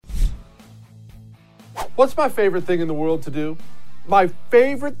What's my favorite thing in the world to do? My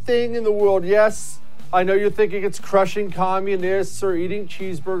favorite thing in the world, yes, I know you're thinking it's crushing communists or eating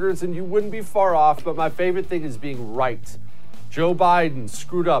cheeseburgers, and you wouldn't be far off, but my favorite thing is being right. Joe Biden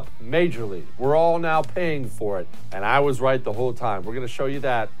screwed up majorly. We're all now paying for it, and I was right the whole time. We're going to show you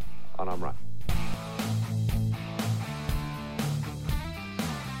that on I'm Right.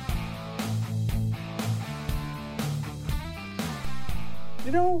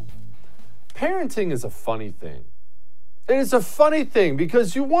 You know, parenting is a funny thing. It is a funny thing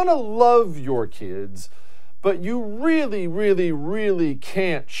because you want to love your kids, but you really, really, really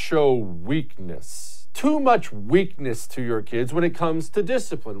can't show weakness. Too much weakness to your kids when it comes to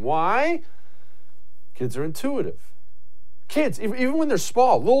discipline. Why? Kids are intuitive. Kids, even when they're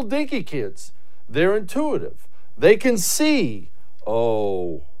small, little dinky kids, they're intuitive. They can see,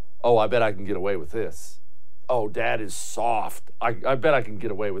 oh, I bet I can get away with this. Oh, dad is soft. I bet I can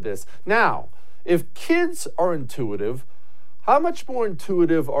get away with this. Now, if kids are intuitive, how much more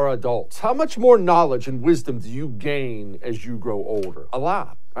intuitive are adults? How much more knowledge and wisdom do you gain as you grow older? A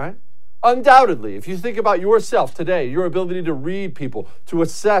lot, right? Undoubtedly, if you think about yourself today, your ability to read people, to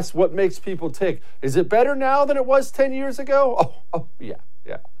assess what makes people tick, is it better now than it was 10 years ago? Oh, yeah.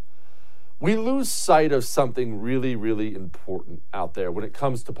 We lose sight of something really, really important out there when it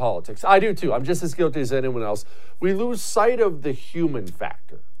comes to politics. I do too. I'm just as guilty as anyone else. We lose sight of the human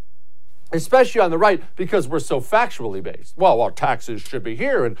factor, especially on the right, because we're so factually based. Well, our taxes should be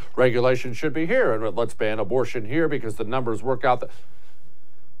here and regulations should be here, and let's ban abortion here because the numbers work out.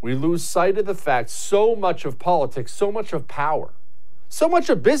 We lose sight of the fact so much of politics, so much of power, so much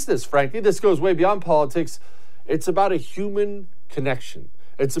of business, frankly, this goes way beyond politics. It's about a human connection.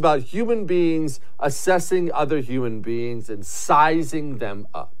 It's about human beings assessing other human beings and sizing them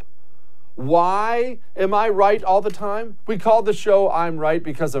up. Why am I right all the time? We call the show I'm Right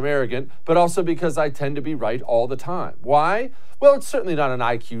because I'm arrogant, but also because I tend to be right all the time. Why? Well, it's certainly not an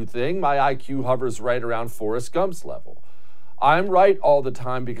IQ thing. My IQ hovers right around Forrest Gump's level. I'm right all the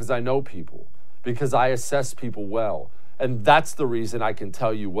time because I know people, because I assess people well. And that's the reason I can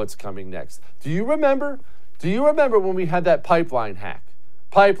tell you what's coming next. Do you remember when we had that pipeline hack?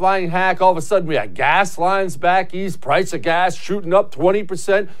 All of a sudden we had gas lines back east, price of gas shooting up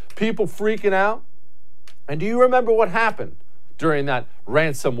 20%, people freaking out. And do you remember what happened during that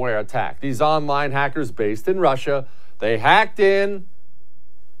ransomware attack? These online hackers based in Russia, they hacked in,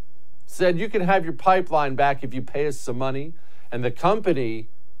 said you can have your pipeline back if you pay us some money, and the company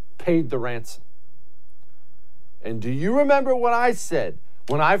paid the ransom. And do you remember what I said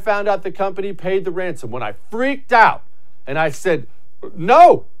when I found out the company paid the ransom, when I freaked out and I said,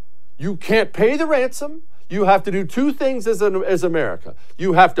 no, you can't pay the ransom. You have to do two things as America.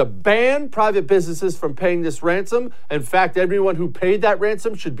 You have to ban private businesses from paying this ransom. In fact, everyone who paid that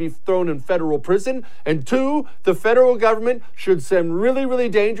ransom should be thrown in federal prison. And two, the federal government should send really, really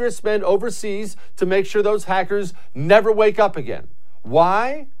dangerous men overseas to make sure those hackers never wake up again.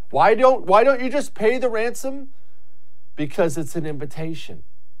 Why? Why don't you just pay the ransom? Because it's an invitation.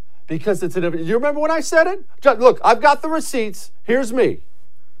 You remember when I said it? Look, I've got the receipts. Here's me.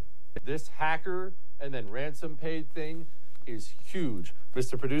 This hacker and then ransom paid thing is huge.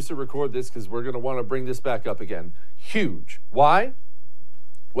 Mr. Producer, record this because we're going to want to bring this back up again. Huge. Why?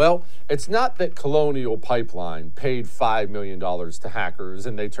 Well, it's not that Colonial Pipeline paid $5 million to hackers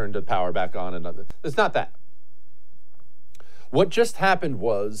and they turned the power back on. It's not that. What just happened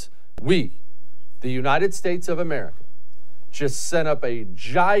was we, the United States of America, just sent up a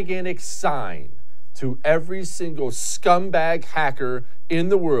gigantic sign to every single scumbag hacker in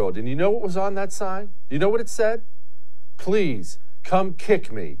the world. And you know what was on that sign? You know what it said? Please come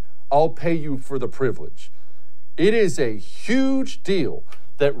kick me. I'll pay you for the privilege. It is a huge deal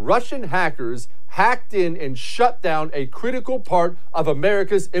that Russian hackers hacked in and shut down a critical part of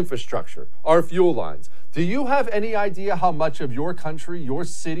America's infrastructure, our fuel lines. Do you have any idea how much of your country, your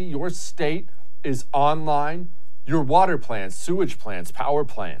city, your state is online? Your water plants, sewage plants, power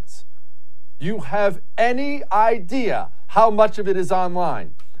plants. You have any idea how much of it is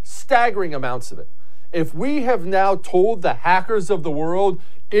online? Staggering amounts of it. If we have now told the hackers of the world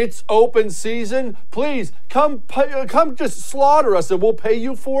it's open season, please come just slaughter us and we'll pay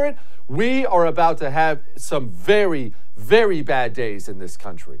you for it, we are about to have some very, very bad days in this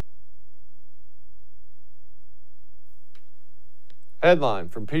country. Headline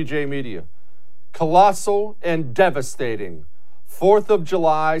from PJ Media. Colossal and devastating 4th of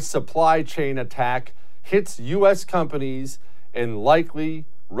July supply chain attack hits U.S. companies in likely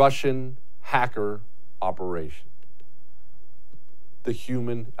Russian hacker operation. The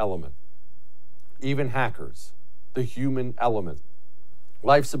human element. Even hackers, the human element.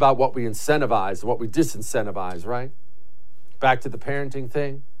 Life's about what we incentivize and what we disincentivize, right? Back to the parenting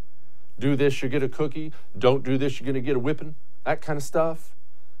thing. Do this, you get a cookie. Don't do this, you're going to get a whipping. That kind of stuff.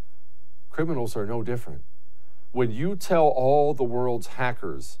 Criminals are no different. When you tell all the world's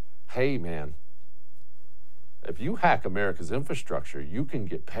hackers, hey, man, if you hack America's infrastructure, you can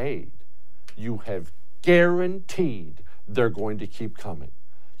get paid. You have guaranteed they're going to keep coming.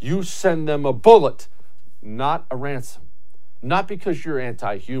 You send them a bullet, not a ransom. Not because you're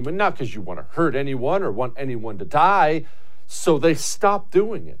anti-human, not because you want to hurt anyone or want anyone to die, so they stopped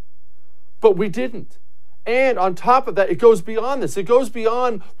doing it. But we didn't. And on top of that, it goes beyond this. It goes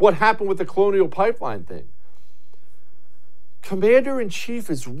beyond what happened with the Colonial Pipeline thing. Commander-in-Chief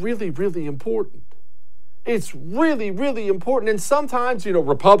is really, really important. It's really, really important. And sometimes,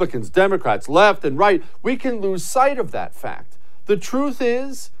 Republicans, Democrats, left and right, we can lose sight of that fact. The truth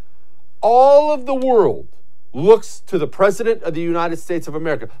is, all of the world looks to the President of the United States of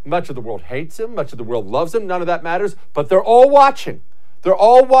America. Much of the world hates him. Much of the world loves him. None of that matters. But they're all watching. They're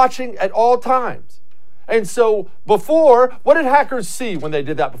all watching at all times. And so before, what did hackers see when they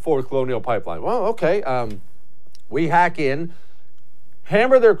did that before the Colonial Pipeline? Well, okay, we hack in,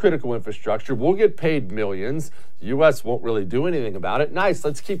 hammer their critical infrastructure. We'll get paid millions. The U.S. won't really do anything about it. Nice,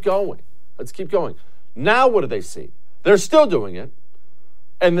 let's keep going. Let's keep going. Now what do they see? They're still doing it.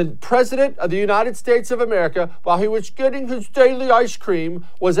 And the President of the United States of America, while he was getting his daily ice cream,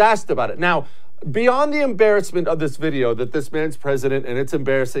 was asked about it. Now, beyond the embarrassment of this video that this man's president, and it's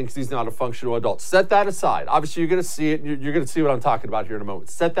embarrassing because he's not a functional adult, set that aside. Obviously, you're going to see it. You're going to see what I'm talking about here in a moment.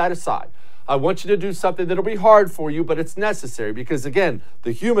 Set that aside. I want you to do something that'll be hard for you, but it's necessary because, again,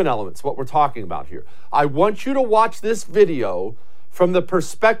 the human element's what we're talking about here. I want you to watch this video from the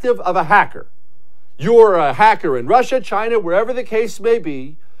perspective of a hacker. You're a hacker in Russia, China, wherever the case may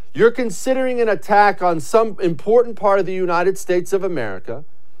be. You're considering an attack on some important part of the United States of America.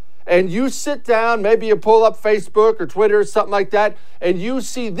 And you sit down, maybe you pull up Facebook or Twitter or something like that, and you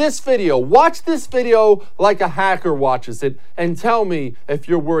see this video. Watch this video like a hacker watches it, and tell me if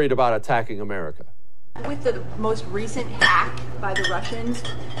you're worried about attacking America. With the most recent hack by the Russians,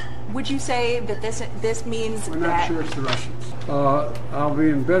 would you say that this means We're not sure it's the Russians. I'll be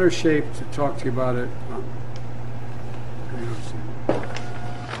in better shape to talk to you about it. Hang on a second.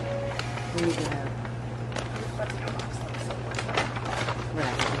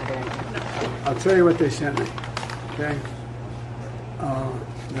 I'll tell you what they sent me, okay?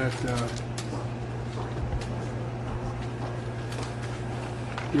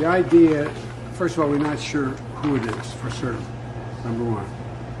 The idea, first of all, we're not sure who it is for certain, number one.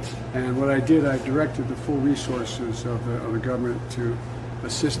 And what I did, I directed the full resources of the government to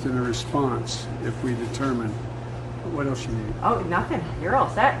assist in a response if we determine. What else you need? Oh, nothing. You're all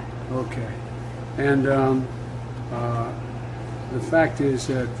set. Okay. And the fact is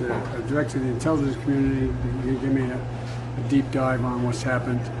that I directed the intelligence community to give me a deep dive on what's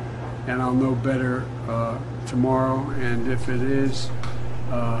happened, and I'll know better tomorrow. And if it is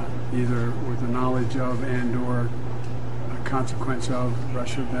either with the knowledge of and or a consequence of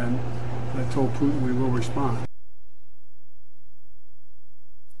Russia, then I told Putin we will respond.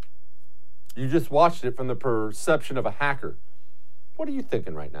 You just watched it from the perception of a hacker. What are you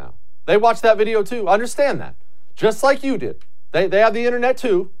thinking right now? They watched that video too. Understand that. Just like you did. They have the internet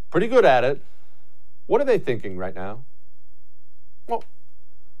too. Pretty good at it. What are they thinking right now? Well,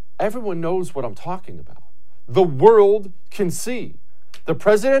 everyone knows what I'm talking about. The world can see. The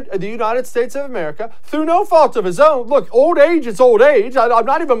President of the United States of America, through no fault of his own, look, old age is old age. I'm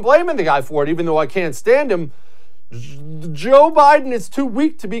not even blaming the guy for it, even though I can't stand him. Joe Biden is too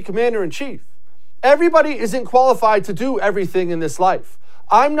weak to be commander-in-chief. Everybody isn't qualified to do everything in this life.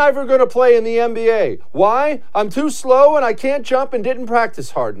 I'm never going to play in the NBA. Why? I'm too slow and I can't jump and didn't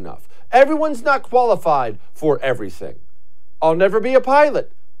practice hard enough. Everyone's not qualified for everything. I'll never be a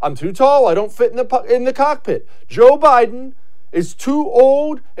pilot. I'm too tall. I don't fit in the cockpit. Joe Biden is too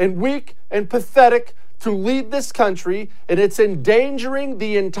old and weak and pathetic to lead this country, and it's endangering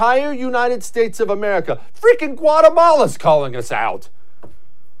the entire United States of America. Freaking Guatemala's calling us out.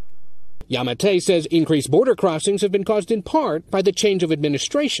 Giammattei says increased border crossings have been caused in part by the change of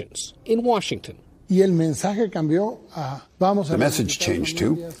administrations in Washington. The message changed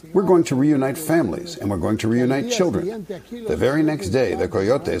too. We're going to reunite families, and we're going to reunite children. The very next day, the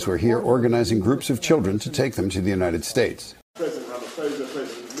Coyotes were here organizing groups of children to take them to the United States. President Ramaphosa,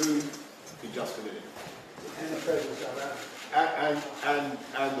 President Moon, be just a minute. And the President of South Africa.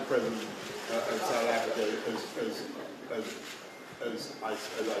 And the President of South Africa as I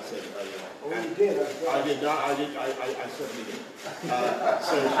said earlier. Oh, you did? I did not. I certainly did.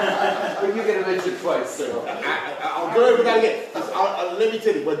 You're going to mention twice. So I'll go over that again. Let me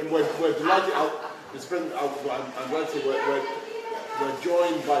tell you, we're delighted. Mr. President, I'm glad to say we're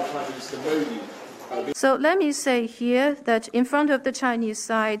joined by Prime Minister Modi. So let me say here that in front of the Chinese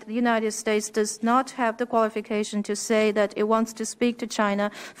side, the United States does not have the qualification to say that it wants to speak to China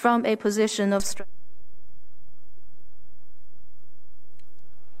from a position of strength.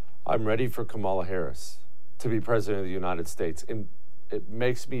 I'm ready for Kamala Harris to be president of the United States. And it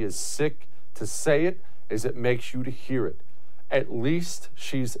makes me as sick to say it as it makes you to hear it. At least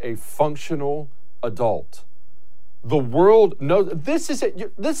she's a functional adult. The world knows. This is a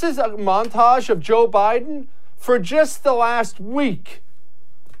montage of Joe Biden for just the last week.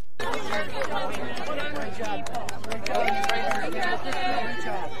 I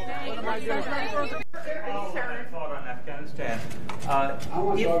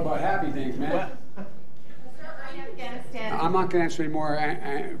want to talk about happy things, man. I'm not going to answer any more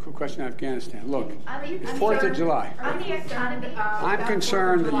questions on Afghanistan. Look, it's 4th of July. I'm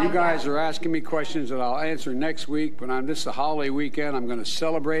concerned that you guys are asking me questions that I'll answer next week. But this is a holiday weekend. I'm going to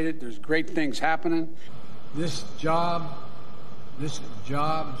celebrate it. There's great things happening. The jobs that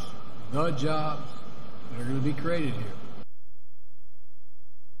are going to be created here.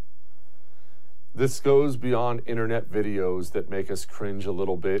 This goes beyond internet videos that make us cringe a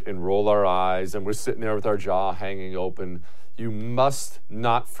little bit and roll our eyes, and we're sitting there with our jaw hanging open. You must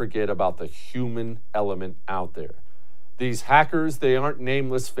not forget about the human element out there. These hackers, they aren't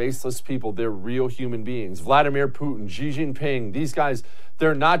nameless, faceless people. They're real human beings. Vladimir Putin, Xi Jinping, these guys,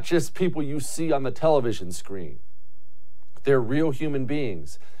 they're not just people you see on the television screen. They're real human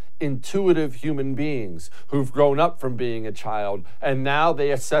beings. Intuitive human beings who've grown up from being a child, and now they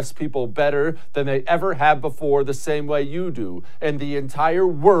assess people better than they ever have before, the same way you do. And the entire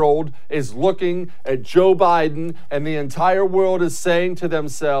world is looking at Joe Biden, and the entire world is saying to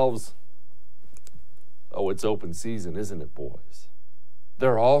themselves, oh, it's open season, isn't it, boys?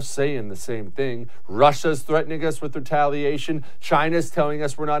 They're all saying the same thing. Russia's threatening us with retaliation. China's telling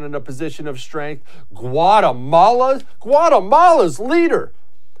us we're not in a position of strength. Guatemala's leader,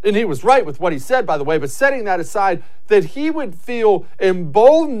 and he was right with what he said, by the way, but setting that aside, that he would feel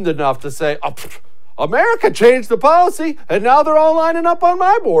emboldened enough to say, oh, America changed the policy, and now they're all lining up on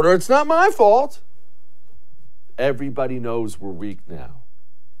my border. It's not my fault. Everybody knows we're weak now.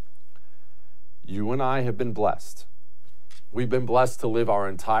 You and I have been blessed. We've been blessed to live our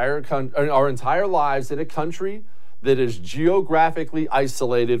entire lives in a country that is geographically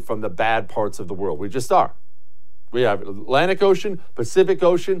isolated from the bad parts of the world. We just are. We have Atlantic Ocean, Pacific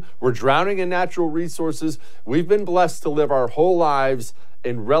Ocean. We're drowning in natural resources. We've been blessed to live our whole lives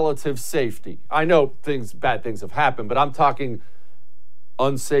in relative safety. I know bad things have happened, but I'm talking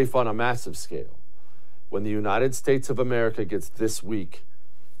unsafe on a massive scale. When the United States of America gets this weak,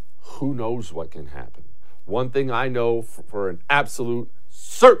 who knows what can happen? One thing I know for an absolute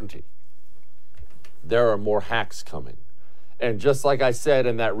certainty, there are more hacks coming. And just like I said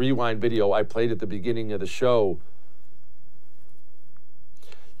in that rewind video I played at the beginning of the show,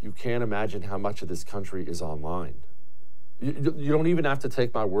 you can't imagine how much of this country is online. You don't even have to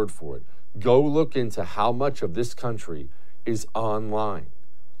take my word for it. Go look into how much of this country is online.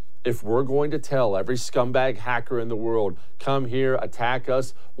 If we're going to tell every scumbag hacker in the world, come here, attack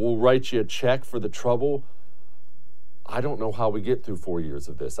us, we'll write you a check for the trouble, I don't know how we get through 4 years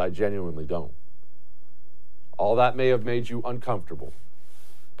of this. I genuinely don't. All that may have made you uncomfortable,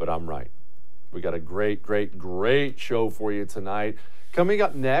 but I'm right. We got a great, great, great show for you tonight. Coming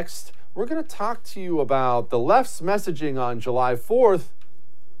up next, we're going to talk to you about the left's messaging on July 4th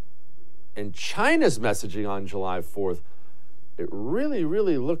and China's messaging on July 4th. It really,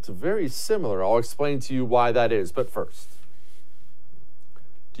 really looked very similar. I'll explain to you why that is. But first,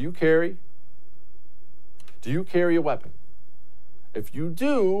 do you carry a weapon? If you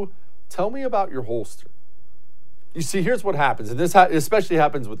do, tell me about your holster. You see, here's what happens, and this especially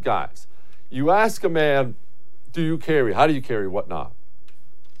happens with guys. You ask a man, do you carry? How do you carry? What not?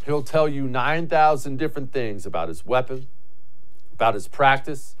 He'll tell you 9,000 different things about his weapon, about his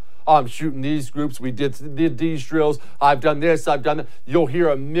practice. Oh, I'm shooting these groups. We did these drills. I've done this. I've done that. You'll hear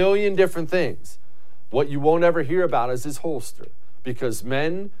a million different things. What you won't ever hear about is his holster, because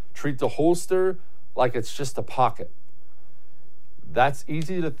men treat the holster like it's just a pocket. That's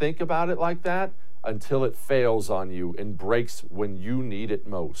easy to think about it like that until it fails on you and breaks when you need it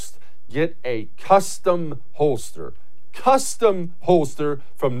most. Get a custom holster. custom holster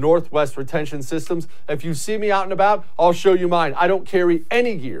from Northwest Retention Systems. If you see me out and about, I'll show you mine. I don't carry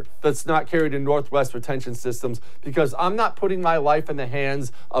any gear that's not carried in Northwest Retention Systems because I'm not putting my life in the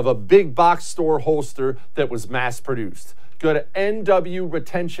hands of a big box store holster that was mass produced. Go to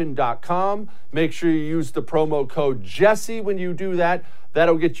nwretention.com. Make sure you use the promo code Jesse when you do that.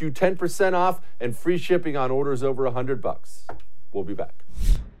 That'll get you 10% off and free shipping on orders over $100. We'll be back.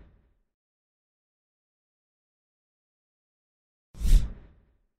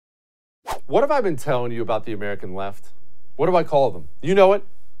 What have I been telling you about the American left? What do I call them? You know it.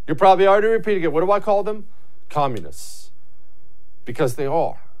 You're probably already repeating it. What do I call them? Communists. Because they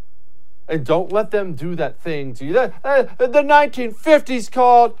are. And don't let them do that thing to you. The 1950s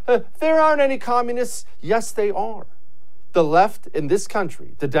called. There aren't any communists. Yes, they are. The left in this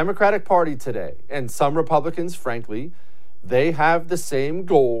country, the Democratic Party today, and some Republicans, frankly, they have the same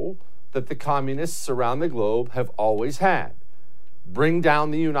goal that the communists around the globe have always had. Bring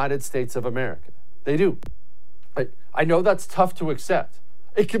down the United States of America. They do. I know that's tough to accept.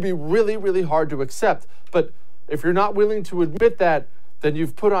 It can be really, really hard to accept. But if you're not willing to admit that, then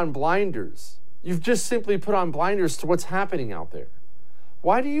you've put on blinders. You've just simply put on blinders to what's happening out there.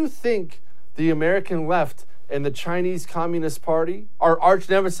 Why do you think the American left and the Chinese Communist Party, our arch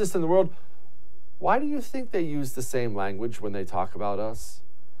nemesis in the world, why do you think they use the same language when they talk about us?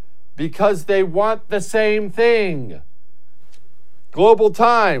 Because they want the same thing. Global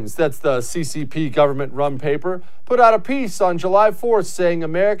Times, that's the CCP government-run paper, put out a piece on July 4th saying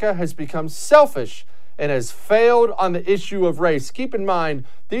America has become selfish and has failed on the issue of race. Keep in mind,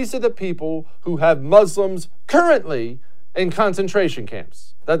 these are the people who have Muslims currently in concentration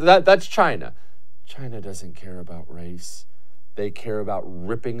camps. That's China. China doesn't care about race. They care about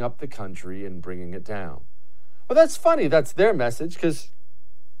ripping up the country and bringing it down. Well, that's funny. That's their message, because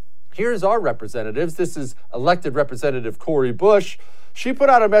here's our representatives. This is elected Representative Cori Bush. She put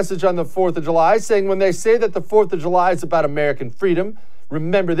out a message on the 4th of July saying when they say that the 4th of July is about American freedom,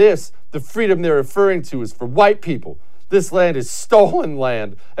 remember this, the freedom they're referring to is for white people. This land is stolen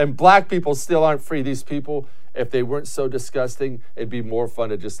land, and black people still aren't free. These people, if they weren't so disgusting, it'd be more fun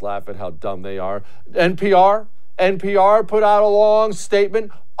to just laugh at how dumb they are. NPR put out a long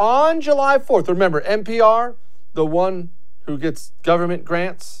statement on July 4th. Remember, NPR, the one who gets government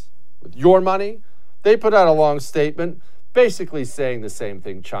grants with your money, they put out a long statement basically saying the same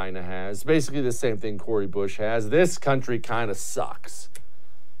thing China has, basically the same thing Cori Bush has. This country kind of sucks.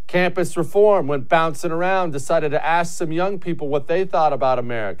 Campus Reform went bouncing around, decided to ask some young people what they thought about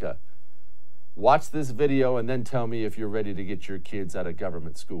America. Watch this video and then tell me if you're ready to get your kids out of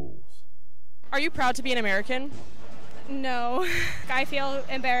government schools. Are you proud to be an American? No. I feel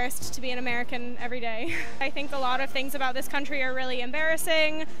embarrassed to be an American every day. I think a lot of things about this country are really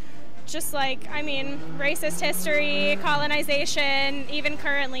embarrassing. Just like, racist history, colonization, even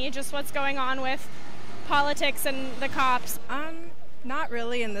currently, just what's going on with politics and the cops. Not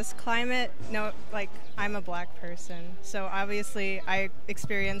really in this climate. No, I'm a black person, so obviously I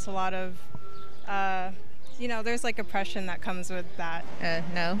experience a lot of, there's oppression that comes with that.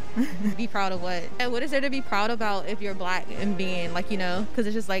 No. Be proud of what? What is there to be proud about if you're black and being because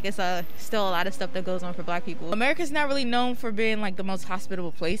it's just it's still a lot of stuff that goes on for black people. America's not really known for being the most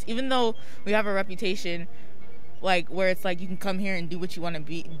hospitable place, even though we have a reputation where it's you can come here and do what you want to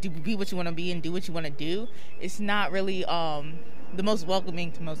be what you want to be and do what you want to do. It's not really the most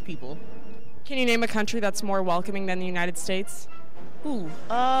welcoming to most people. Can you name a country that's more welcoming than the United States?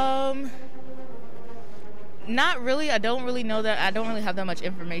 Not really. I don't really know that. I don't really have that much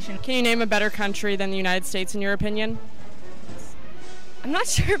information. Can you name a better country than the United States in your opinion? I'm not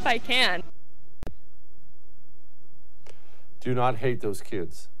sure if I can. Do not hate those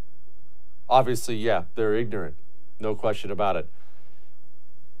kids. Obviously, yeah, they're ignorant. No question about it.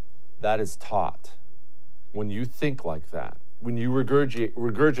 That is taught. When you think like that, when you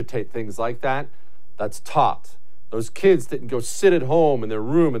regurgitate things like that, that's taught. Those kids didn't go sit at home in their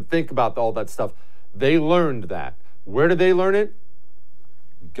room and think about all that stuff. They learned that. Where did they learn it?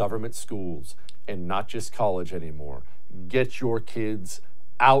 Government schools, and not just college anymore. Get your kids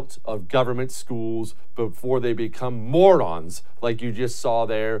out of government schools before they become morons like you just saw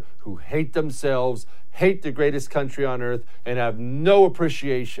there, who hate themselves, hate the greatest country on earth, and have no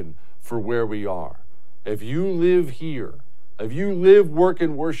appreciation for where we are. If you live here, if you live, work,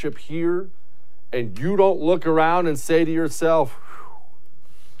 and worship here, and you don't look around and say to yourself,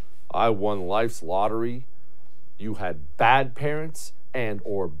 I won life's lottery, you had bad parents and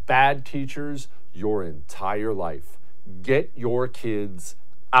or bad teachers your entire life. Get your kids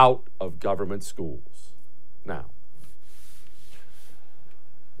out of government schools. Now,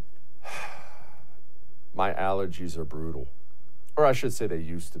 My allergies are brutal. Or I should say they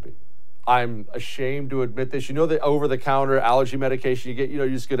used to be. I'm ashamed to admit this. You know the over-the-counter allergy medication you get? You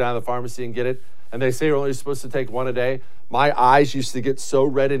just go down to the pharmacy and get it, and they say you're only supposed to take one a day. My eyes used to get so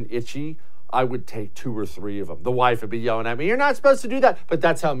red and itchy, I would take 2 or 3 of them. The wife would be yelling at me, "You're not supposed to do that." But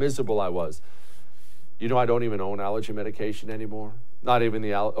that's how miserable I was. I don't even own allergy medication anymore. Not even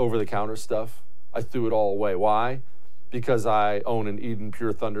the over-the-counter stuff. I threw it all away. Why? Because I own an Eden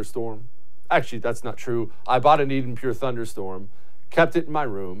Pure Thunderstorm. Actually, that's not true. I bought an Eden Pure Thunderstorm, kept it in my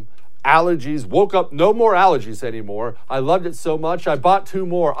room. Allergies, woke up, no more allergies anymore. I loved it so much, I bought 2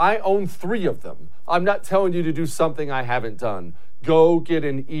 more. I own 3 of them. I'm not telling you to do something I haven't done. Go get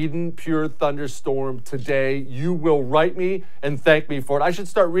an Eden Pure Thunderstorm today. You will write me and thank me for it. I should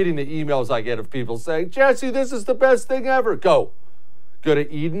start reading the emails I get of people saying, "Jesse, this is the best thing ever." Go to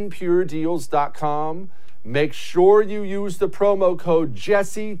EdenPureDeals.com. Make sure you use the promo code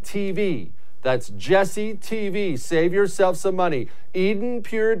JesseTV. That's JesseTV. Save yourself some money.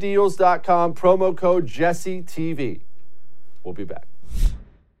 EdenPureDeals.com, promo code JesseTV. We'll be back.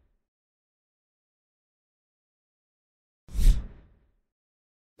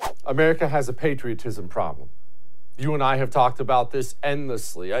 America has a patriotism problem. You and I have talked about this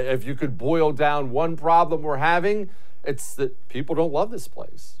endlessly. If you could boil down one problem we're having, it's that people don't love this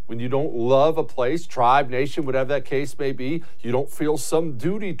place. When you don't love a place, tribe, nation, whatever that case may be, you don't feel some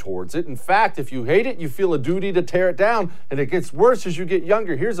duty towards it. In fact, if you hate it, you feel a duty to tear it down, and it gets worse as you get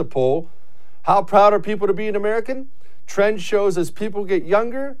younger. Here's a poll. How proud are people to be an American? Trend shows as people get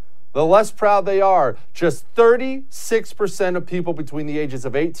younger, the less proud they are. Just 36% of people between the ages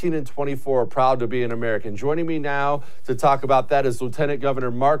of 18 and 24 are proud to be an American. Joining me now to talk about that is Lieutenant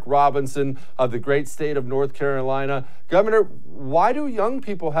Governor Mark Robinson of the great state of North Carolina. Governor, why do young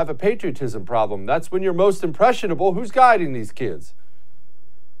people have a patriotism problem? That's when you're most impressionable. Who's guiding these kids?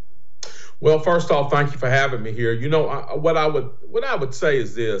 Well, first off, thank you for having me here. What I would say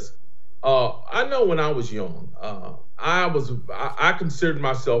is this. I know when I was young, I considered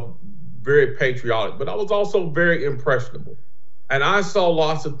myself very patriotic, but I was also very impressionable. And I saw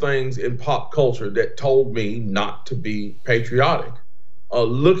lots of things in pop culture that told me not to be patriotic.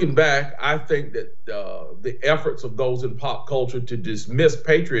 Looking back, I think that the efforts of those in pop culture to dismiss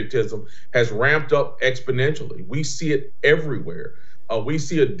patriotism has ramped up exponentially. We see it everywhere. We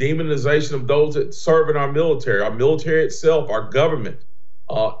see a demonization of those that serve in our military itself, our government.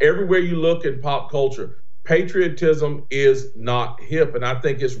 Everywhere you look in pop culture, patriotism is not hip, and I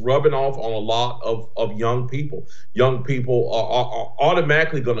think it's rubbing off on a lot of young people. Young people are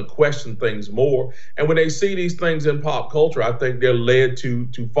automatically going to question things more, and when they see these things in pop culture, I think they're led to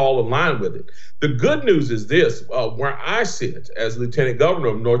fall in line with it. The good news is this, where I sit as Lieutenant Governor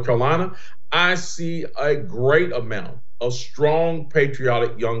of North Carolina, I see a great amount of strong,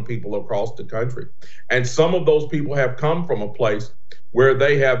 patriotic young people across the country, and some of those people have come from a place where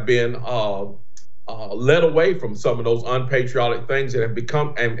they have been led away from some of those unpatriotic things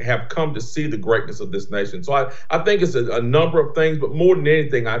and have come to see the greatness of this nation. So I think it's a number of things, but more than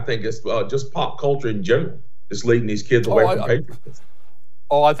anything, I think it's just pop culture in general that's leading these kids away from patriotism.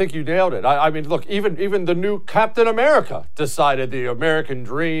 Oh, I think you nailed it. I mean, look, even the new Captain America decided the American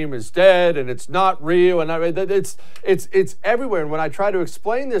dream is dead and it's not real, and I mean, it's everywhere. And when I try to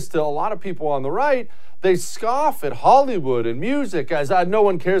explain this to a lot of people on the right, they scoff at Hollywood and music as no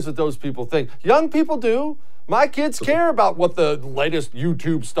one cares what those people think. Young people do. My kids care about what the latest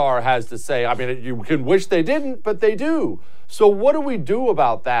YouTube star has to say. I mean, you can wish they didn't, but they do. So what do we do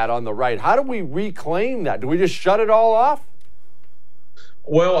about that on the right? How do we reclaim that? Do we just shut it all off?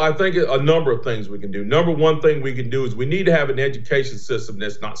 Well, I think a number of things we can do. Number one thing we can do is we need to have an education system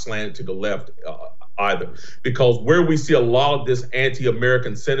that's not slanted to the left either, because where we see a lot of this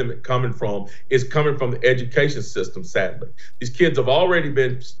anti-American sentiment coming from is coming from the education system, sadly. These kids have already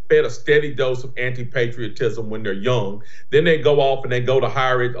been fed a steady dose of anti-patriotism when they're young. Then they go off and they go to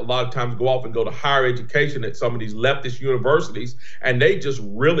a lot of times go off and go to higher education at some of these leftist universities, and they just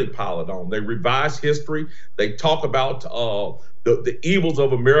really pile it on. They revise history. They talk about the evils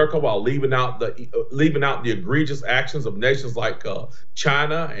of America while leaving out the egregious actions of nations like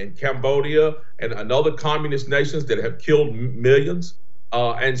China and Cambodia and other communist nations that have killed millions.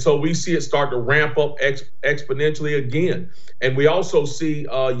 And so we see it start to ramp up exponentially again. And we also see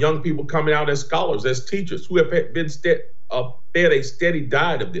young people coming out as scholars, as teachers who have been fed a steady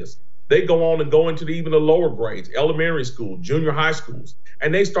diet of this. They go on and go into even the lower grades, elementary school, junior high schools,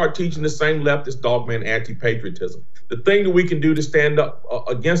 and they start teaching the same leftist dogma and anti-patriotism. The thing that we can do to stand up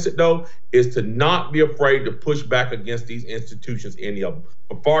against it, though, is to not be afraid to push back against these institutions, any of them.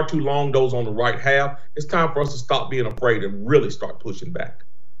 For far too long, those on the right have. It's time for us to stop being afraid and really start pushing back.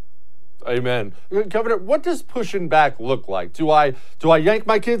 Amen. Governor, what does pushing back look like? Do I yank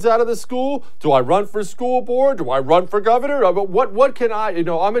my kids out of the school? Do I run for school board? Do I run for governor? What can I,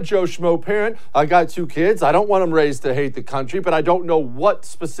 I'm a Joe Schmo parent. I got 2 kids. I don't want them raised to hate the country, but I don't know what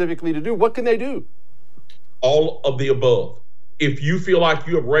specifically to do. What can they do? All of the above. If you feel like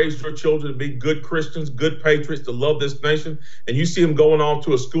you have raised your children to be good Christians, good patriots, to love this nation, and you see them going on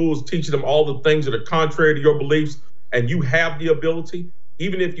to a school teaching them all the things that are contrary to your beliefs, and you have the ability,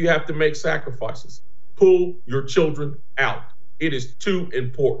 even if you have to make sacrifices, pull your children out. It is too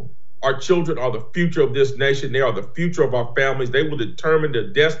important. Our children are the future of this nation. They are the future of our families. They will determine the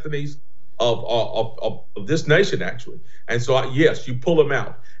destinies of this nation, actually. And so, yes, you pull them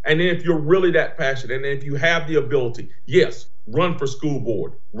out. And then if you're really that passionate, and if you have the ability, yes, run for school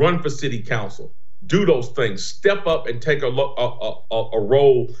board, run for city council, do those things, step up and take a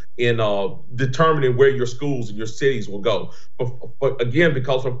role in determining where your schools and your cities will go. But again,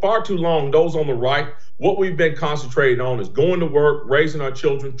 because for far too long, those on the right, what we've been concentrating on is going to work, raising our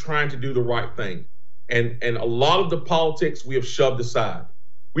children, trying to do the right thing. And a lot of the politics we have shoved aside.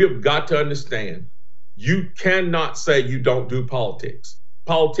 We have got to understand, you cannot say you don't do politics.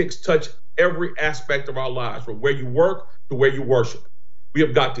 Politics touch every aspect of our lives, from where you work to where you worship. We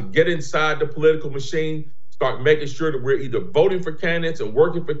have got to get inside the political machine, start making sure that we're either voting for candidates and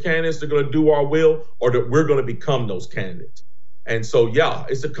working for candidates that are going to do our will, or that we're going to become those candidates. And so, yeah,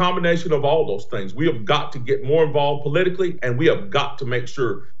 it's a combination of all those things. We have got to get more involved politically, and we have got to make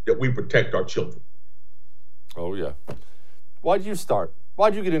sure that we protect our children. Oh, yeah. Why'd you start?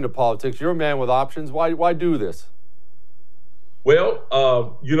 Why'd you get into politics? You're a man with options. Why do this? Well,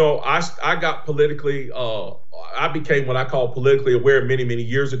 I got politically, I became what I call politically aware many, many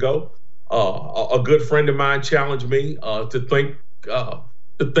years ago. A good friend of mine challenged me to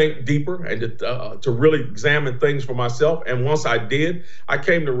think deeper and to really examine things for myself. And once I did, I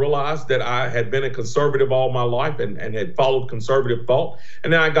came to realize that I had been a conservative all my life and had followed conservative thought.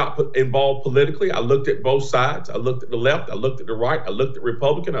 And then I got involved politically. I looked at both sides. I looked at the left. I looked at the right. I looked at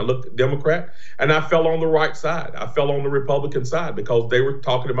Republican. I looked at Democrat. And I fell on the right side. I fell on the Republican side because they were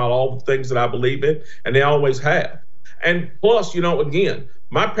talking about all the things that I believe in, and they always have. And plus, again,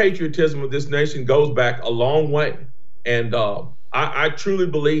 my patriotism of this nation goes back a long way. And I truly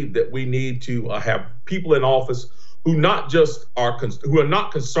believe that we need to have people in office who not just who are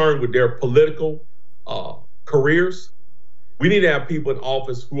not concerned with their political careers. We need to have people in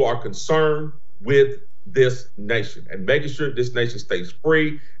office who are concerned with this nation and making sure this nation stays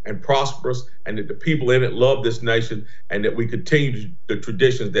free and prosperous, and that the people in it love this nation, and that we continue the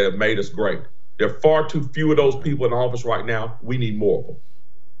traditions that have made us great. There are far too few of those people in office right now. We need more of them.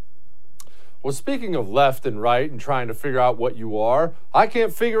 Well, speaking of left and right and trying to figure out what you are, I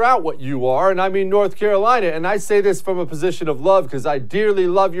can't figure out what you are, and I mean North Carolina. And I say this from a position of love because I dearly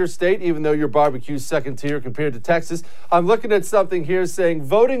love your state, even though your barbecue's second tier compared to Texas. I'm looking at something here saying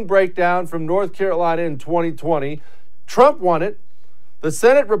voting breakdown from North Carolina in 2020. Trump won it. The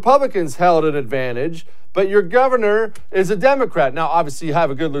Senate Republicans held an advantage, but your governor is a Democrat. Now, obviously, you have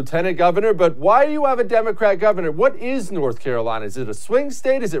a good lieutenant governor, but why do you have a Democrat governor? What is North Carolina? Is it a swing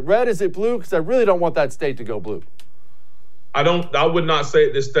state? Is it red? Is it blue? Because I really don't want that state to go blue. I would not say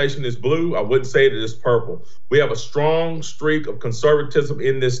that this station is blue. I wouldn't say that it's purple. We have a strong streak of conservatism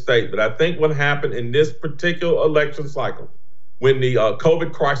in this state, but I think what happened in this particular election cycle, when the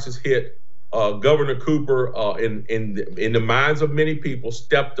COVID crisis hit, Governor Cooper, in the minds of many people,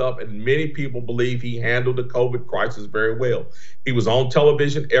 stepped up, and many people believe he handled the COVID crisis very well. He was on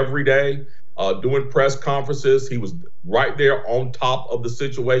television every day, doing press conferences. He was right there on top of the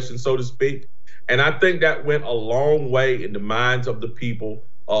situation, so to speak. And I think that went a long way in the minds of the people,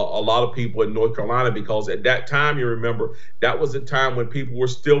 a lot of people in North Carolina, because at that time, you remember, that was a time when people were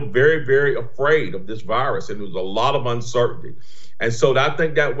still very, very afraid of this virus, and there was a lot of uncertainty. And so I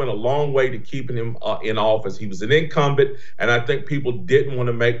think that went a long way to keeping him in office. He was an incumbent, and I think people didn't want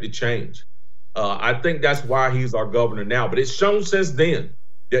to make the change. I think that's why he's our governor now. But it's shown since then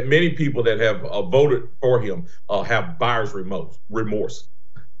that many people that have voted for him have buyer's remorse.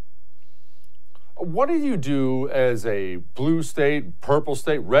 What do you do as a blue state, purple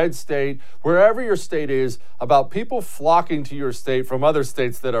state, red state, wherever your state is, about people flocking to your state from other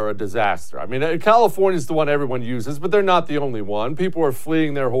states that are a disaster? I mean, California is the one everyone uses, but they're not the only one. People are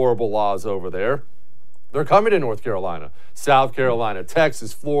fleeing their horrible laws over there. They're coming to North Carolina, South Carolina,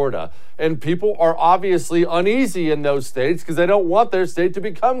 Texas, Florida, and people are obviously uneasy in those states because they don't want their state to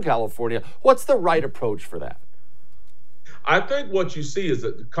become California. What's the right approach for that? I think what you see is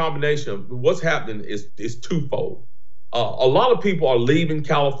a combination of what's happening is twofold. A lot of people are leaving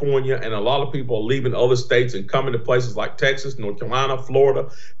California, and a lot of people are leaving other states and coming to places like Texas, North Carolina, Florida,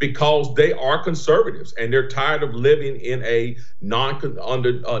 because they are conservatives and they're tired of living in a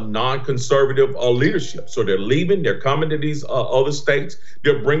non-conservative leadership. So they're leaving, they're coming to these other states,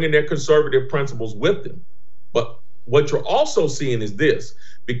 they're bringing their conservative principles with them. But what you're also seeing is this: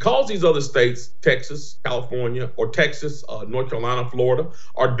 because these other states, Texas, California, or Texas, North Carolina, Florida,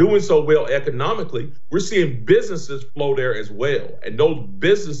 are doing so well economically, we're seeing businesses flow there as well. And those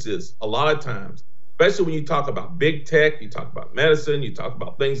businesses, a lot of times, especially when you talk about big tech, you talk about medicine, you talk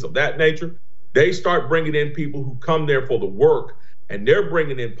about things of that nature, they start bringing in people who come there for the work, and they're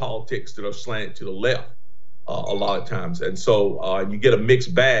bringing in politics that are slanted to the left a lot of times. And so you get a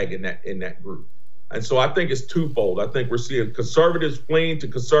mixed bag in that group. And so I think it's twofold. I think we're seeing conservatives fleeing to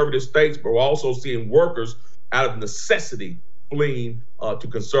conservative states, but we're also seeing workers out of necessity fleeing to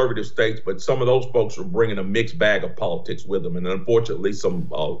conservative states. But some of those folks are bringing a mixed bag of politics with them, and unfortunately some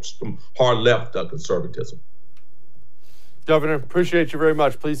hard left conservatism. Governor, appreciate you very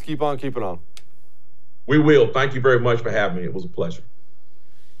much. Please keep on keeping on. We will. Thank you very much for having me. It was a pleasure.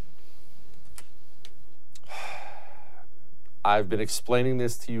 I've been explaining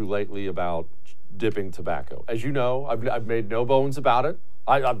this to you lately about dipping tobacco. As you know, I've made no bones about it.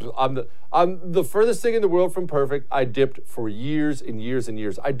 I'm the furthest thing in the world from perfect. I dipped for years and years and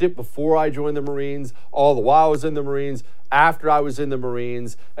years. I dipped before I joined the Marines, all the while I was in the Marines, after I was in the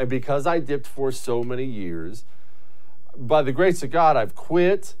Marines, and because I dipped for so many years, by the grace of God, I've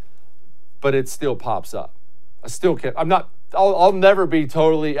quit, but it still pops up. I still can't. I'll never be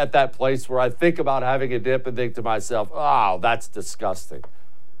totally at that place where I think about having a dip and think to myself, oh, that's disgusting.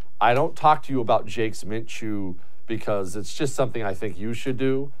 I don't talk to you about Jake's Mint Chew because it's just something I think you should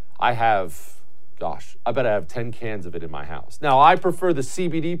do. I bet I have 10 cans of it in my house. Now, I prefer the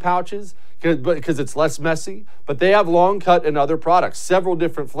CBD pouches because it's less messy, but they have long cut and other products, several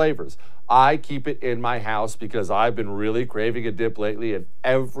different flavors. I keep it in my house because I've been really craving a dip lately, and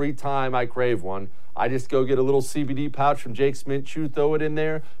every time I crave one, I just go get a little CBD pouch from Jake's Mint Chew, throw it in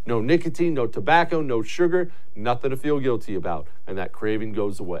there. No nicotine, no tobacco, no sugar, nothing to feel guilty about, and that craving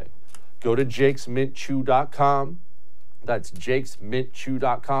goes away. Go to jakesmintchew.com. That's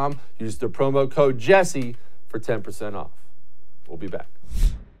jakesmintchew.com. Use the promo code Jesse for 10% off. We'll be back.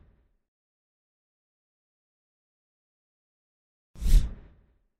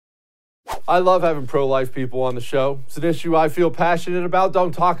 I love having pro-life people on the show. It's an issue I feel passionate about.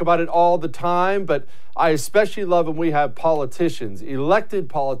 Don't talk about it all the time, but I especially love when we have politicians, elected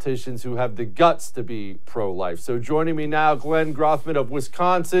politicians, who have the guts to be pro-life. So joining me now, Glenn Grothman of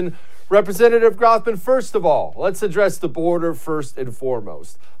Wisconsin. Representative Grothman, first of all, let's address the border first and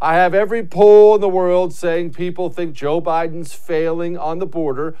foremost. I have every poll in the world saying people think Joe Biden's failing on the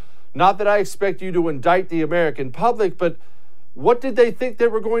border. Not that I expect you to indict the American public, but what did they think they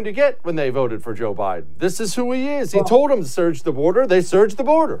were going to get when they voted for Joe Biden? This is who he is. He told them to surge the border. They surged the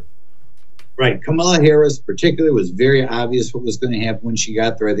border. Right. Kamala Harris particularly was very obvious what was going to happen when she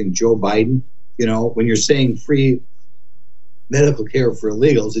got there. I think Joe Biden, when you're saying free medical care for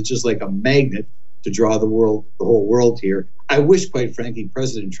illegals, it's just like a magnet to draw the whole world here. I wish, quite frankly,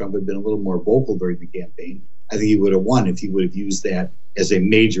 President Trump had been a little more vocal during the campaign. I think he would have won if he would have used that as a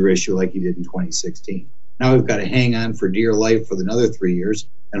major issue like he did in 2016. Now we've got to hang on for dear life for another 3 years,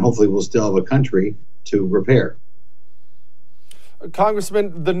 and hopefully we'll still have a country to repair.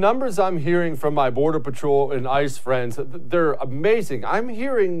 Congressman, the numbers I'm hearing from my Border Patrol and ICE friends, they're amazing. I'm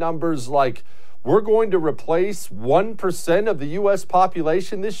hearing numbers like we're going to replace 1% of the U.S.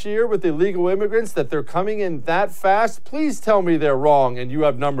 population this year with illegal immigrants, that they're coming in that fast. Please tell me they're wrong and you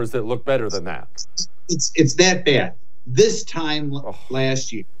have numbers that look better than that. It's that bad. This time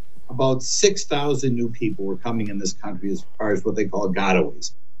last year, about 6,000 new people were coming in this country as far as what they call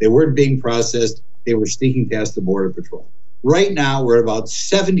gotaways. They weren't being processed. They were sneaking past the Border Patrol. Right now, we're at about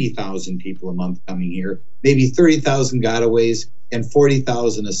 70,000 people a month coming here, maybe 30,000 gotaways and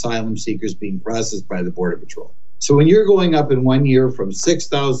 40,000 asylum seekers being processed by the Border Patrol. So when you're going up in 1 year from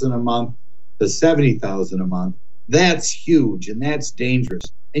 6,000 a month to 70,000 a month, that's huge and that's dangerous.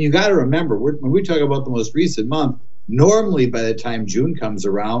 And you got to remember, when we talk about the most recent month, normally by the time June comes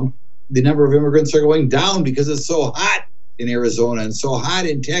around, the number of immigrants are going down because it's so hot in Arizona and so hot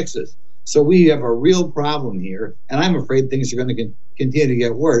in Texas. So we have a real problem here, and I'm afraid things are going to continue to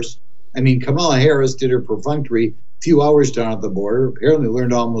get worse. I mean, Kamala Harris did her perfunctory few hours down at the border, apparently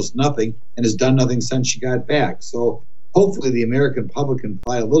learned almost nothing, and has done nothing since she got back. So hopefully the American public can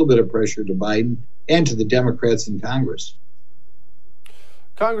apply a little bit of pressure to Biden and to the Democrats in Congress.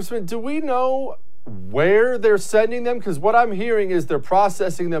 Congressman, do we know where they're sending them? Because what I'm hearing is they're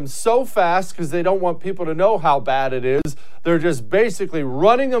processing them so fast because they don't want people to know how bad it is. They're just basically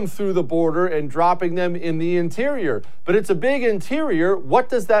running them through the border and dropping them in the interior. But it's a big interior. What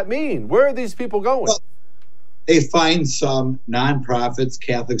does that mean? Where are these people going? Well, they find some nonprofits,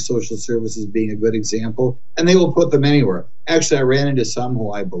 Catholic Social Services being a good example, and they will put them anywhere. Actually, I ran into some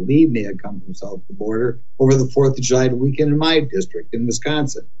who I believe may have come from south of the border over the 4th of July weekend in my district in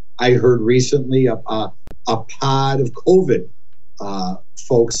Wisconsin. I heard recently a pod of COVID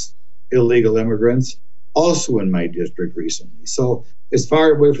folks, illegal immigrants, also in my district recently. So as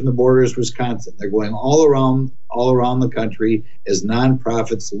far away from the border as Wisconsin, they're going all around the country as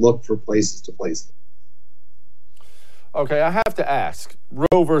nonprofits look for places to place them. Okay, I have to ask,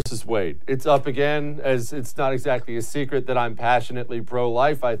 Roe versus Wade. It's up again, as it's not exactly a secret that I'm passionately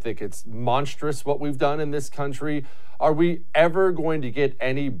pro-life. I think it's monstrous what we've done in this country. Are we ever going to get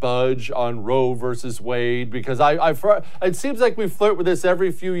any budge on Roe versus Wade? Because it seems like we flirt with this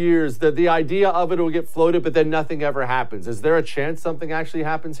every few years, that the idea of it will get floated, but then nothing ever happens. Is there a chance something actually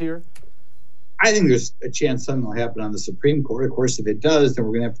happens here? I think there's a chance something will happen on the Supreme Court. Of course, if it does, then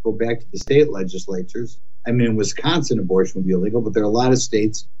we're going to have to go back to the state legislatures. I mean, in Wisconsin, abortion will be illegal, but there are a lot of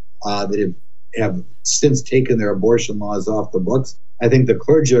states that have since taken their abortion laws off the books. I think the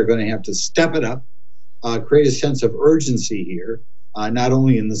clergy are going to have to step it up, create a sense of urgency here, not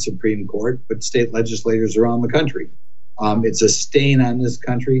only in the Supreme Court, but state legislators around the country. It's a stain on this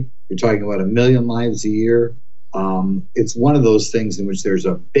country. You're talking about 1 million lives a year. It's one of those things in which there's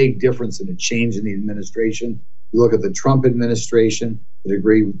a big difference in a change in the administration. You look at the Trump administration, the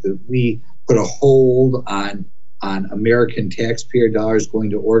degree that we put a hold on American taxpayer dollars going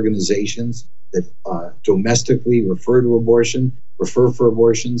to organizations that domestically refer for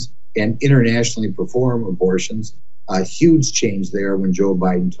abortions, and internationally perform abortions. A huge change there when Joe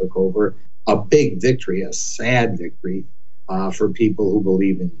Biden took over. A big victory, a sad victory for people who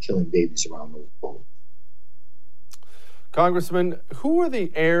believe in killing babies around the world. Congressman, who are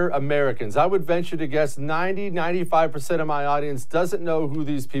the Heir Americans? I would venture to guess 95% of my audience doesn't know who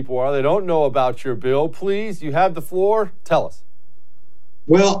these people are. They don't know about your bill. Please, you have the floor. Tell us.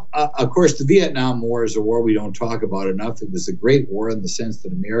 Well, of course, the Vietnam War is a war we don't talk about enough. It was a great war in the sense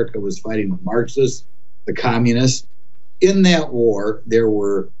that America was fighting the Marxists, the communists. In that war, there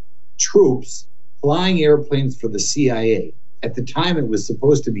were troops flying airplanes for the CIA. At the time, it was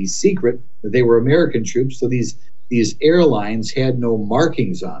supposed to be secret that they were American troops, so these airlines had no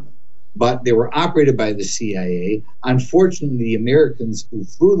markings on them, but they were operated by the CIA. Unfortunately, the Americans who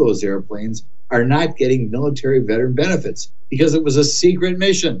flew those airplanes are not getting military veteran benefits because it was a secret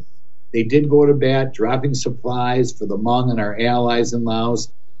mission. They did go to bat, dropping supplies for the Hmong and our allies in Laos,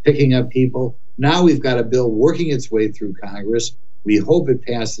 picking up people. Now we've got a bill working its way through Congress. We hope it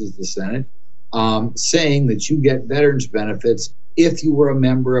passes the Senate, saying that you get veterans benefits if you were a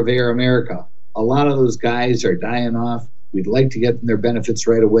member of Air America. A lot of those guys are dying off. We'd like to get them their benefits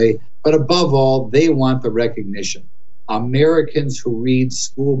right away. But above all, they want the recognition. Americans who read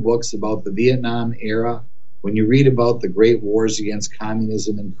school books about the Vietnam era, when you read about the great wars against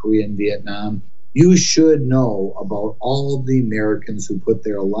communism in Korea and Vietnam, you should know about all of the Americans who put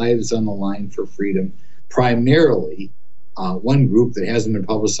their lives on the line for freedom. Primarily, one group that hasn't been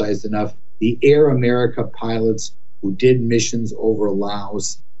publicized enough, the Air America pilots who did missions over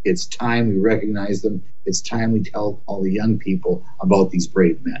Laos. It's time we recognize them. It's time we tell all the young people about these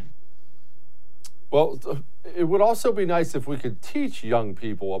brave men. Well, it would also be nice if we could teach young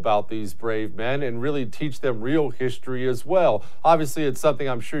people about these brave men and really teach them real history as well. Obviously, it's something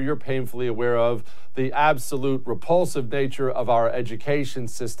I'm sure you're painfully aware of, the absolute repulsive nature of our education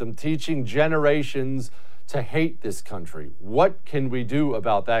system, teaching generations to hate this country. What can we do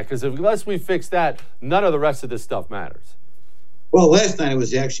about that? Because unless we fix that, none of the rest of this stuff matters. Well, last night I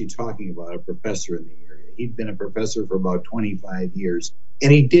was actually talking about a professor in the area. He'd been a professor for about 25 years, and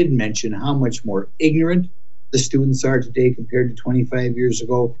he did mention how much more ignorant the students are today compared to 25 years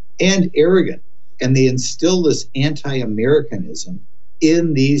ago, and arrogant. And they instill this anti-Americanism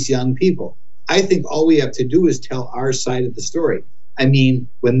in these young people. I think all we have to do is tell our side of the story. I mean,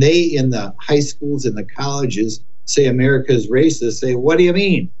 when they in the high schools and the colleges say America is racist, say, what do you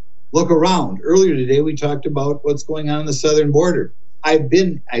mean? Look around. Earlier today, we talked about what's going on the southern border. I've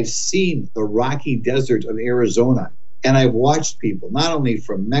seen the rocky desert of Arizona, and I've watched people, not only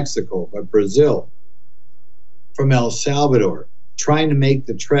from Mexico, but Brazil, from El Salvador, trying to make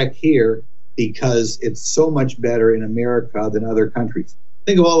the trek here because it's so much better in America than other countries.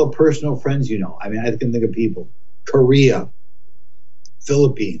 Think of all the personal friends you know. I mean, I can think of people, Korea,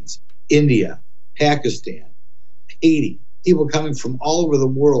 Philippines, India, Pakistan, Haiti, people coming from all over the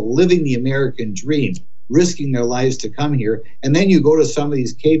world, living the American dream, risking their lives to come here. And then you go to some of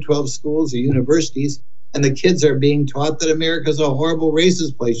these K-12 schools or universities, and the kids are being taught that America is a horrible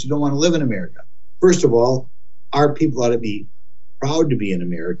racist place. You don't want to live in America. First of all, our people ought to be proud to be an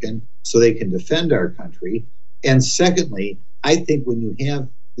American so they can defend our country. And secondly, I think when you have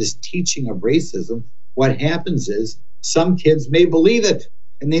this teaching of racism, what happens is some kids may believe it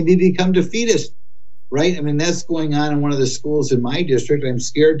and they may become defeatist, right? I mean, that's going on in one of the schools in my district. I'm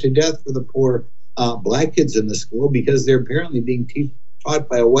scared to death for the poor black kids in the school because they're apparently being taught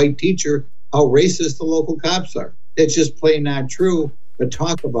by a white teacher how racist the local cops are. It's just plain not true. But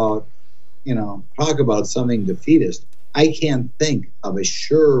talk about something defeatist. I can't think of a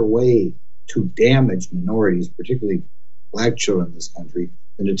surer way to damage minorities, particularly black children in this country,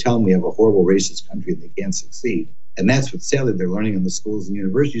 than to tell them we have a horrible racist country and they can't succeed. And that's what sadly they're learning in the schools and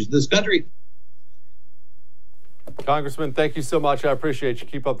universities of this country. Congressman, thank you so much. I appreciate you.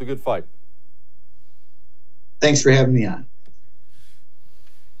 Keep up the good fight. Thanks for having me on.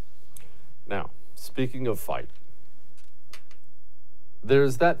 Now, speaking of fight,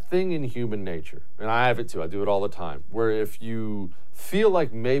 there's that thing in human nature, and I have it too, I do it all the time, where if you feel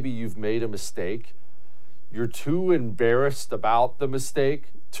like maybe you've made a mistake, you're too embarrassed about the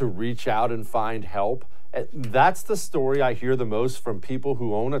mistake to reach out and find help. And that's the story I hear the most from people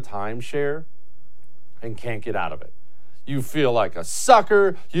who own a timeshare and can't get out of it. You feel like a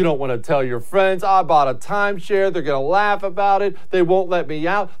sucker. You don't want to tell your friends, I bought a timeshare. They're going to laugh about it. They won't let me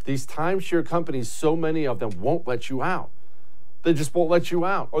out. These timeshare companies, so many of them won't let you out. They just won't let you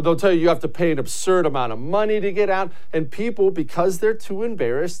out. Or they'll tell you have to pay an absurd amount of money to get out. And people, because they're too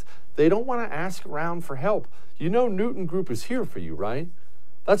embarrassed, they don't want to ask around for help. You know Newton Group is here for you, right?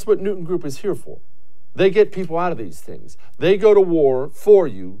 That's what Newton Group is here for. They get people out of these things. They go to war for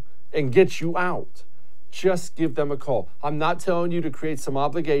you and get you out. Just give them a call. I'm not telling you to create some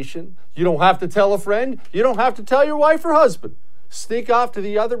obligation. You don't have to tell a friend. You don't have to tell your wife or husband. Sneak off to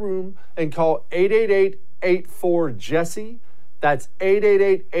the other room and call 888-84-JESSE. That's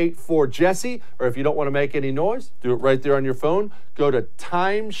 888-84-JESSE. Or if you don't want to make any noise, do it right there on your phone. Go to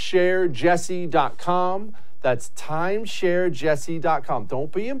timesharejesse.com. That's timesharejesse.com.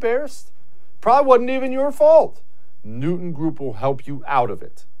 Don't be embarrassed. Probably wasn't even your fault. Newton Group will help you out of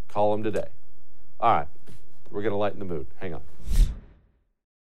it. Call them today. All right, we're going to lighten the mood. Hang on.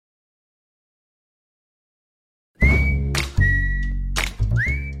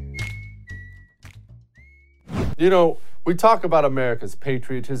 You know, we talk about America's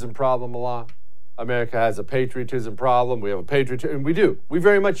patriotism problem a lot. America has a patriotism problem. We have a patriotism, and we do. We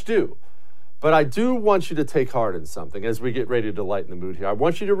very much do. But I do want you to take heart in something as we get ready to lighten the mood here. I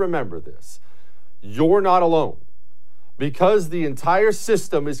want you to remember this. You're not alone. Because the entire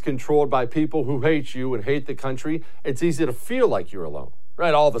system is controlled by people who hate you and hate the country, it's easy to feel like you're alone,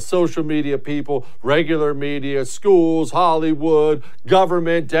 right? All the social media people, regular media, schools, Hollywood,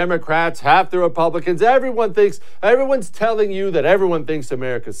 government, Democrats, half the Republicans, everyone's telling you that everyone thinks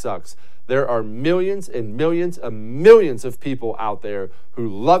America sucks. There are millions and millions and millions of people out there who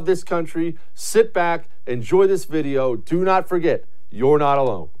love this country. Sit back, enjoy this video. Do not forget, you're not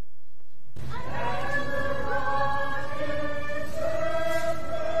alone.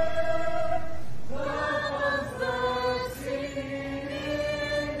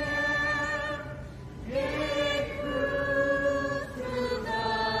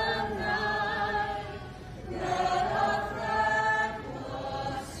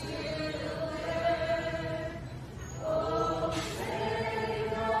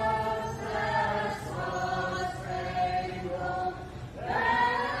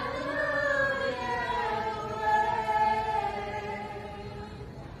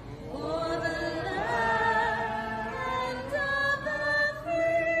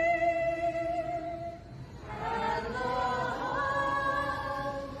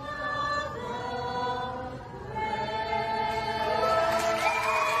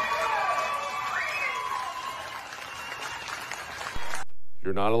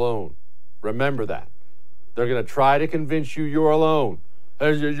 You're not alone. Remember that. They're going to try to convince you you're alone.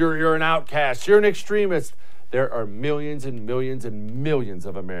 You're an outcast. You're an extremist. There are millions and millions and millions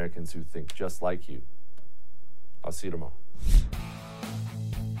of Americans who think just like you. I'll see you tomorrow.